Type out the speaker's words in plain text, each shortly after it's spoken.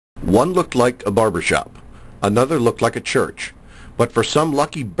One looked like a barber shop, another looked like a church, but for some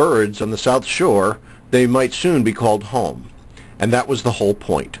lucky birds on the South Shore, they might soon be called home. And that was the whole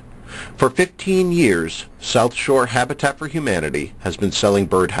point. For 15 years, South Shore Habitat for Humanity has been selling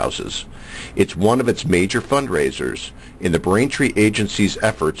birdhouses. It's one of its major fundraisers in the Mraintree agency's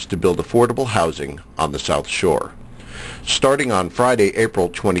efforts to build affordable housing on the South Shore. Starting on Friday, April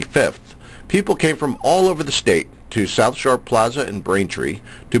 25th, people came from all over the state to South Shore Plaza in Mraintree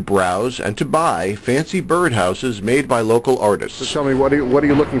to browse and to buy fancy birdhouses made by local artists. So tell me, what are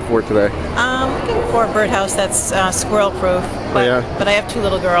you looking for today? I'm looking for a birdhouse that's squirrel-proof, but I have two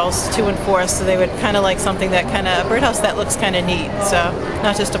little girls, 2 and 4, so they would kind of like something that a birdhouse that looks kind of neat, so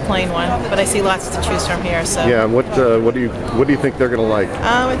not just a plain one. But I see lots to choose from here. So yeah, what do you think they're going to like?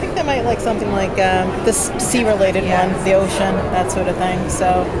 I think they might like something like this sea-related one, the ocean, that sort of thing. So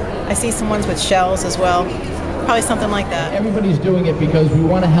I see some ones with shells as well. Probably something like that. Everybody's doing it because we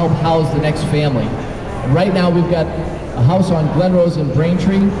want to help house the next family. And right now we've got a house on Glenrose and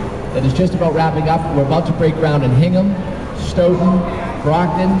Braintree that is just about wrapping up. We're about to break ground in Hingham, Stoughton,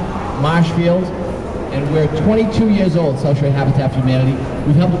 Brockton, Marshfield, and we're 22 years old, South Shore Habitat for Humanity.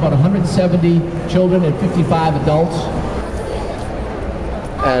 We've helped about 170 children and 55 adults.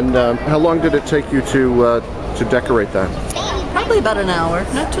 And how long did it take you to decorate that? Probably about an hour,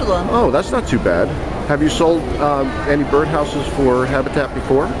 not too long. Oh, that's not too bad. Have you sold any birdhouses for Habitat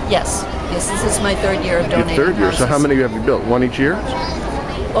before? Yes. Yes, this is my 3rd year of donating Your 3rd year. houses. So how many have you built? One each year?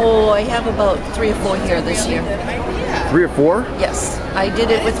 Oh, I have about 3 or 4 here this year. 3 or 4? Yes. I did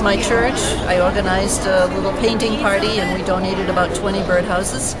it with my church. I organized a little painting party and we donated about 20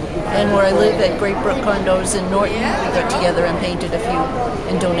 birdhouses. And where I live at Great Brook Condos in Norton, we got together and painted a few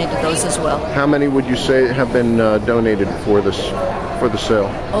and donated those as well. How many would you say have been donated for the sale?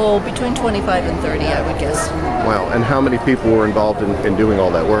 Oh, between 25 and 30, I would guess. Wow. And how many people were involved in doing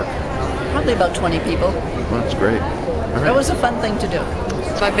all that work? Probably about 20 people. Well, that's great. All right. It was a fun thing to do.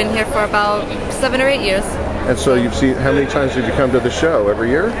 So I've been here for about 7 or 8 years. And so you've seen, how many times did you come to the show? Every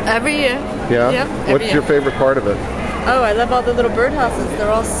year? Every year. Yeah? Yep, What's your favorite part of it? Oh, I love all the little birdhouses.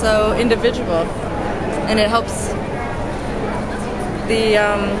 They're all so individual. And it helps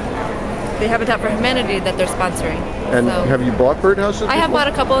the Habitat for Humanity that they're sponsoring. And so, have you bought birdhouses I have before? bought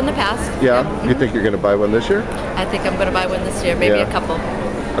a couple in the past. Yeah? Yep. You think you're going to buy one this year? I think I'm going to buy one this year, maybe Yeah. a couple.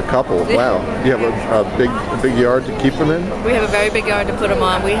 A couple? Wow. You have a big yard to keep them in? We have a very big yard to put them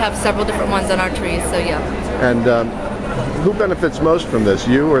on. We have several different ones on our trees, so yeah. And who benefits most from this,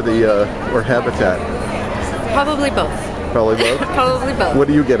 you or or Habitat? Probably both. Probably both? Probably both. What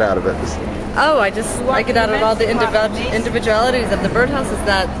do you get out of it? Oh, I get out of all the individualities of the birdhouses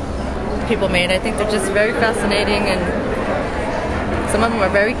that people made. I think they're just very fascinating, and some of them are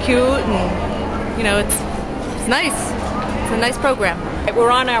very cute, and you know, it's nice. It's a nice program.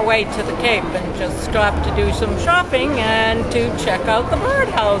 We're on our way to the Cape and just stopped to do some shopping and to check out the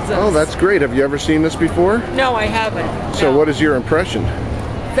birdhouses. Oh, that's great. Have you ever seen this before? No, I haven't. So no. What is your impression?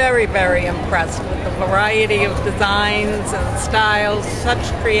 Very, very impressed with the variety of designs and styles. Such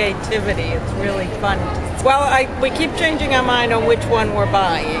creativity. It's really fun. Well, we keep changing our mind on which one we're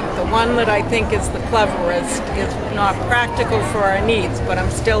buying. The one that I think is the cleverest is not practical for our needs, but I'm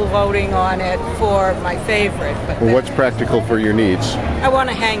still voting on it for my favorite. But Well, what's practical for your needs? I want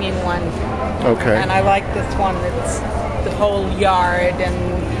a hanging one. Okay. And I like this one that's the whole yard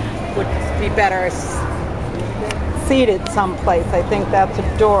and would be better seated someplace. I think that's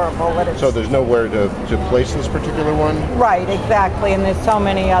adorable. That it's So there's nowhere to place this particular one? right, exactly. And there's so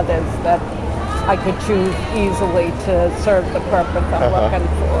many others that I could choose easily to serve the purpose I'm looking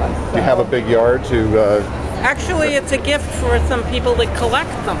for. Do you have a big yard to... Actually, it's a gift for some people that collect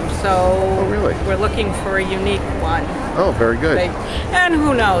them. So really? We're looking for a unique one. Oh, very good. And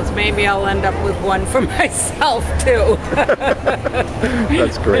who knows, maybe I'll end up with one for myself too.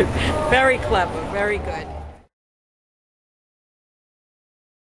 That's great. Very clever, very good.